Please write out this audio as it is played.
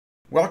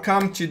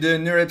Welcome to the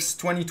NeurIPS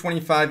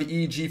 2025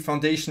 EEG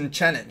Foundation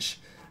Challenge.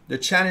 The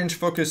challenge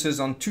focuses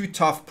on two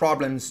tough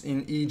problems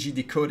in EEG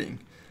decoding.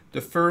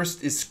 The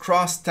first is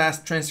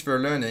cross-task transfer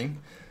learning.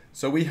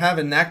 So we have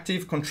an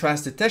active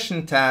contrast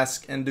detection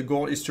task, and the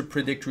goal is to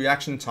predict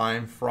reaction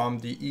time from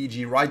the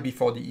EEG right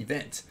before the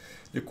event.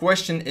 The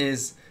question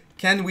is,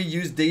 can we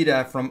use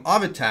data from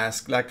other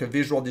tasks like a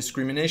visual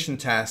discrimination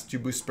task to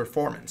boost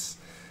performance?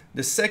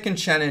 The second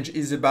challenge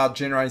is about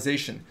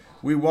generalization.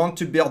 We want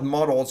to build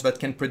models that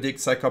can predict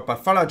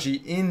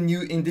psychopathology in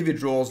new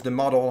individuals the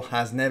model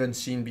has never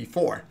seen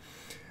before.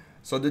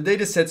 So the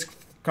dataset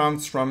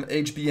comes from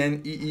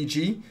HBN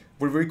EEG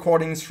with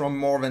recordings from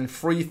more than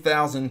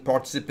 3,000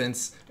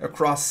 participants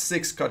across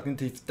 6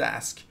 cognitive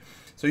tasks.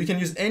 So you can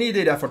use any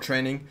data for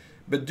training,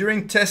 but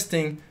during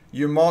testing,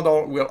 your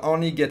model will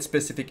only get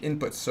specific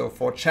inputs. So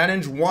for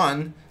challenge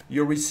 1,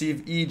 you'll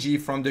receive EEG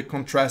from the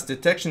contrast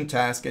detection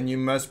task and you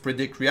must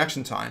predict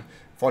reaction time.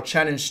 For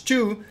challenge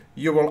 2,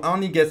 you will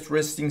only get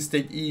resting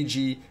state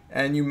EEG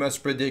and you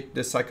must predict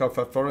the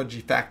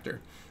psychopathology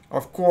factor.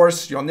 Of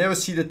course, you'll never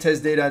see the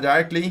test data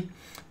directly.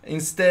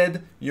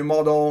 Instead,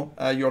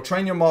 you'll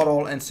train your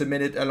model and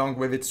submit it along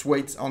with its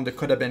weights on the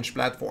CodaBench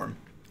platform.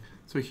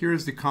 So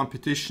here's the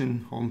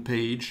competition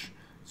homepage.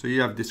 So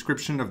you have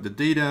description of the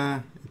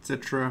data,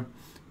 etc.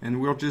 And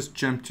we'll just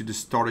jump to the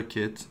starter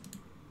kit.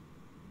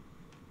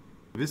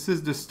 This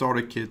is the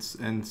starter kits,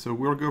 and so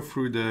we'll go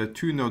through the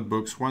 2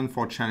 notebooks, one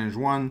for challenge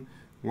 1,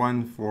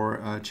 one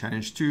for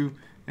challenge 2,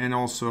 and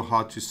also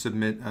how to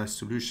submit a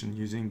solution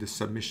using the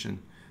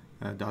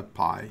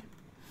submission.py.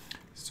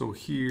 So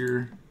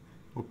here,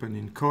 open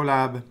in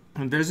Colab,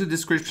 and there's a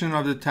description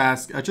of the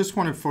task. I just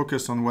want to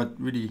focus on what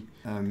really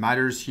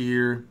matters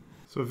here.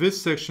 So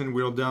this section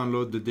will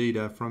download the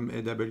data from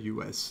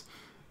AWS.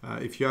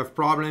 If you have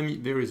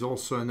problem, there is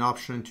also an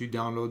option to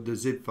download the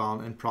zip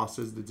file and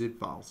process the zip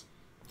files.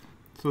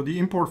 So the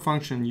import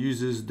function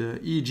uses the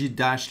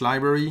EEG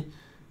library,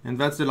 and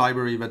that's the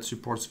library that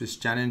supports this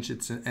challenge.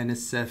 It's an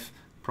NSF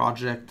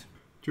project.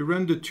 To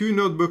run the 2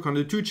 notebook on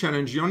the 2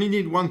 challenge, you only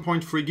need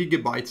 1.3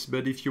 gigabytes,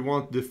 but if you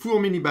want the full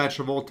mini batch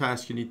of all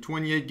tasks, you need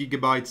 28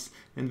 gigabytes,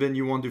 and then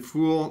you want the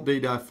full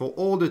data for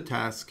all the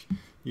tasks,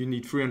 you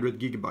need 300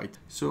 gigabytes.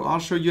 So I'll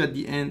show you at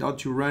the end how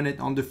to run it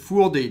on the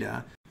full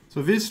data.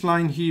 So this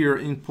line here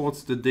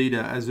imports the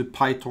data as a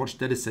PyTorch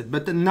dataset,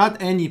 but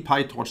not any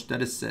PyTorch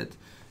dataset.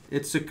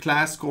 It's a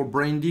class called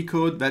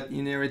BrainDecode that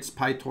inherits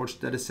PyTorch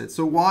dataset.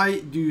 So why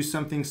do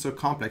something so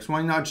complex?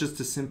 Why not just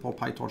a simple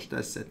PyTorch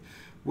dataset?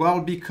 Well,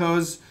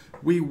 because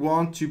we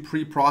want to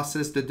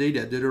pre-process the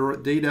data. The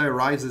data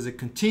arrives as a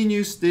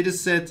continuous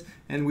dataset,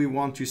 and we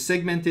want to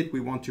segment it. We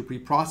want to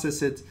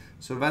pre-process it.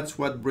 So that's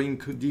what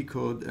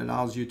BrainDecode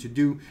allows you to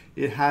do.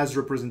 It has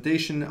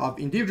representation of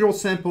individual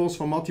samples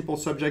for multiple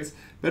subjects,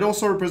 but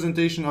also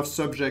representation of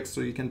subjects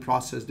so you can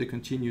process the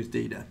continuous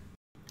data.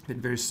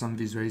 And there's some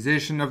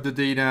visualization of the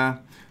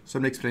data,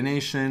 some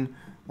explanation.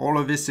 All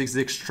of this is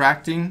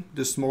extracting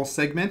the small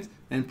segment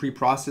and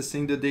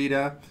pre-processing the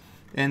data.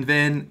 And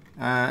then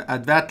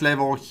at that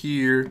level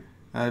here,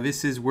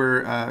 this is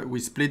where we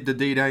split the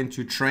data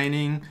into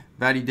training,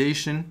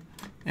 validation,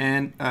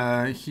 and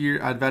here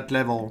at that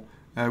level,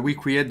 we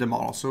create the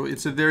model. So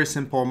it's a very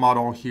simple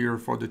model here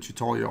for the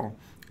tutorial.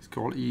 It's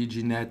called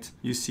EEGNet.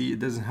 You see it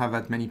doesn't have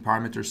that many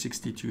parameters,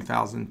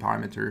 62,000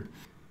 parameters.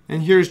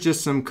 And here's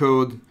just some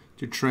code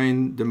to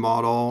train the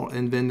model,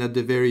 and then at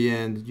the very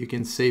end you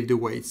can save the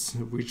weights,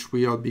 which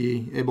we'll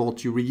be able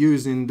to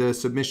reuse in the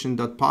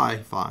submission.py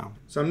file.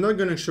 So I'm not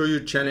going to show you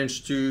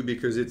challenge 2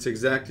 because it's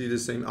exactly the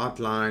same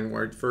outline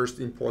where it first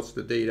imports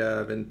the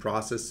data, then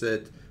process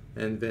it,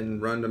 and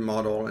then run the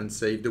model and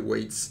save the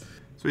weights.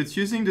 So it's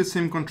using the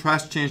same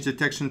contrast change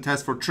detection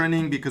test for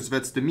training because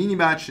that's the mini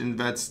batch and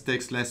that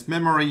takes less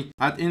memory.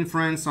 At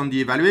inference on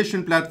the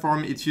evaluation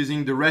platform, it's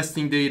using the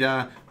resting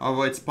data,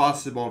 although it's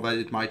possible that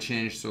it might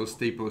change, so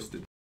stay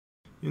posted.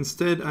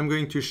 Instead, I'm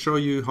going to show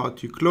you how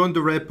to clone the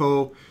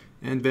repo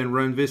and then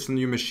run this on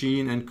your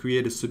machine and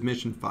create a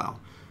submission file.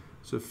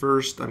 So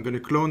first, I'm going to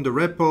clone the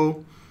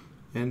repo,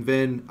 and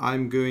then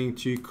I'm going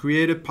to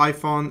create a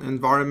Python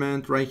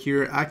environment right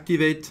here,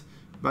 activate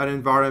that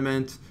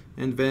environment,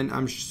 and then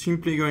I'm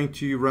simply going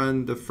to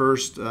run the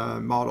first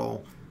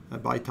model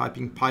by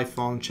typing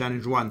Python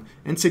challenge 1.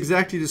 And it's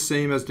exactly the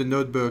same as the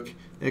notebook,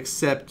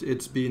 except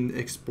it's been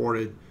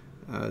exported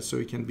so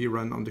it can be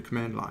run on the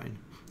command line.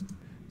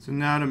 So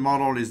now the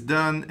model is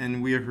done,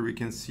 and here we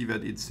can see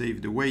that it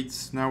saved the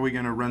weights. Now we're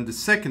going to run the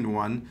second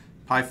one,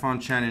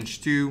 Python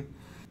challenge 2.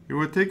 It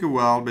will take a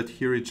while, but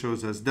here it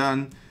shows as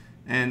done.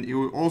 And it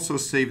will also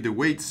save the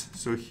weights.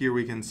 So here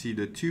we can see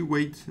the 2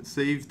 weights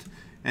saved.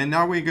 And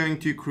now we're going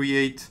to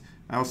create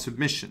our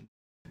submission.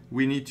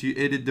 We need to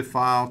edit the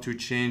file to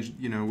change,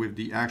 with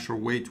the actual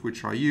weight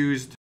which are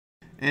used.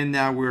 And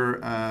now we're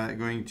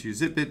going to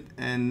zip it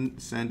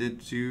and send it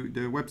to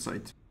the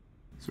website.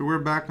 So we're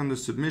back on the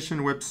submission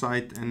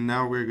website, and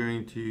now we're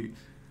going to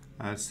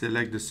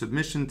select the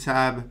submission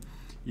tab.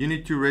 You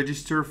need to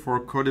register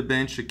for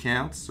CodaBench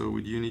account, so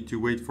you need to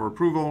wait for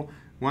approval.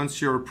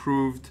 Once you're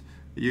approved,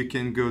 you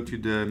can go to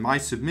the My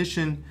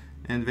Submission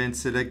and then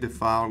select the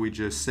file we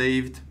just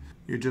saved.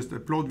 You just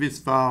upload this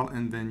file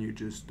and then you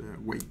just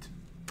wait.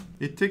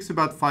 It takes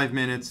about 5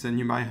 minutes and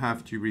you might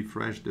have to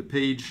refresh the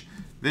page.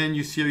 Then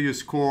you see your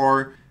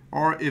score,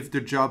 or if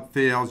the job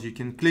fails, you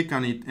can click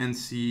on it and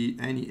see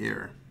any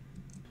error.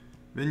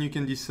 Then you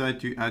can decide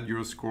to add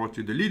your score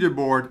to the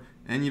leaderboard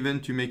and even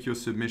to make your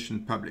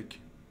submission public.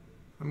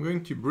 I'm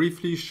going to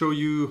briefly show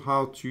you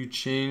how to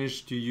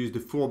change to use the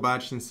full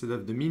badge instead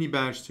of the mini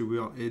badge. So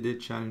we'll edit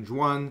challenge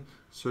 1,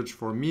 search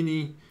for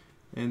mini,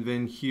 and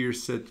then here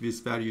set this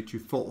value to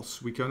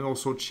false. We can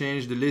also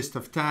change the list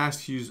of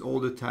tasks, use all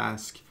the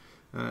tasks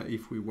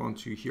if we want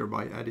to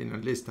hereby add in a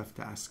list of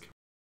tasks.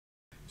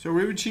 So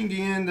we're reaching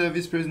the end of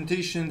this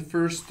presentation.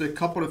 First, a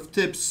couple of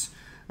tips.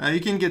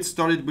 You can get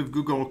started with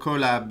Google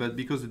Colab, but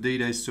because the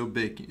data is so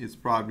big, it's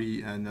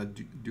probably not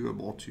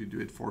doable to do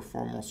it for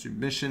formal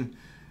submission.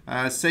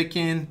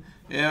 Second,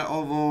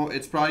 although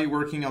it's probably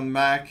working on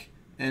Mac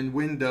and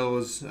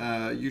Windows,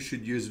 you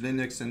should use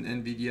Linux and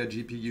NVIDIA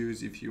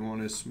GPUs if you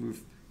want a smooth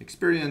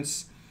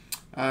experience.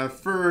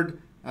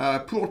 Third,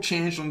 pull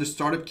change on the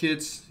startup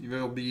kits.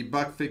 There will be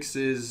bug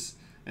fixes,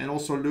 and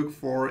also look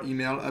for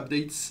email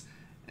updates.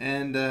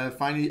 And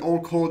finally,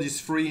 all code is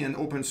free and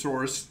open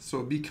source,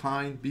 so be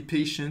kind, be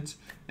patient,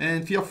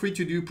 and feel free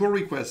to do pull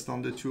requests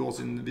on the tools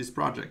in this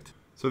project.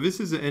 So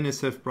this is an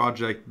NSF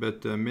project,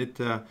 but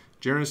Meta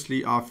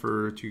generously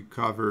offer to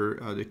cover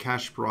the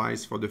cash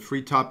prize for the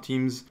 3 top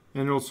teams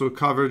and also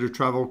cover the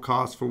travel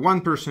costs for 1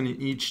 person in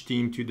each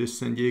team to the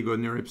San Diego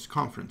NeurIPS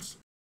conference.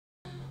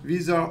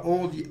 These are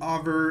all the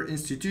other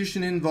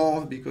institutions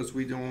involved because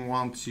we don't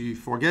want to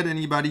forget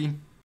anybody.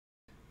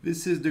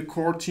 This is the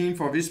core team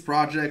for this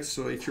project,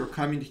 so if you're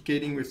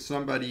communicating with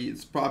somebody,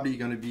 it's probably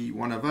going to be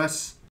one of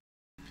us.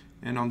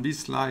 And on these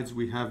slides,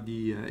 we have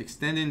the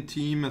extended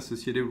team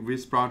associated with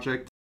this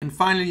project. And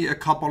finally, a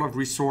couple of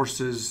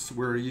resources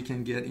where you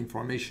can get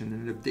information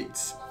and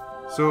updates.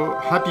 So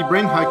happy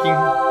brain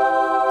hacking!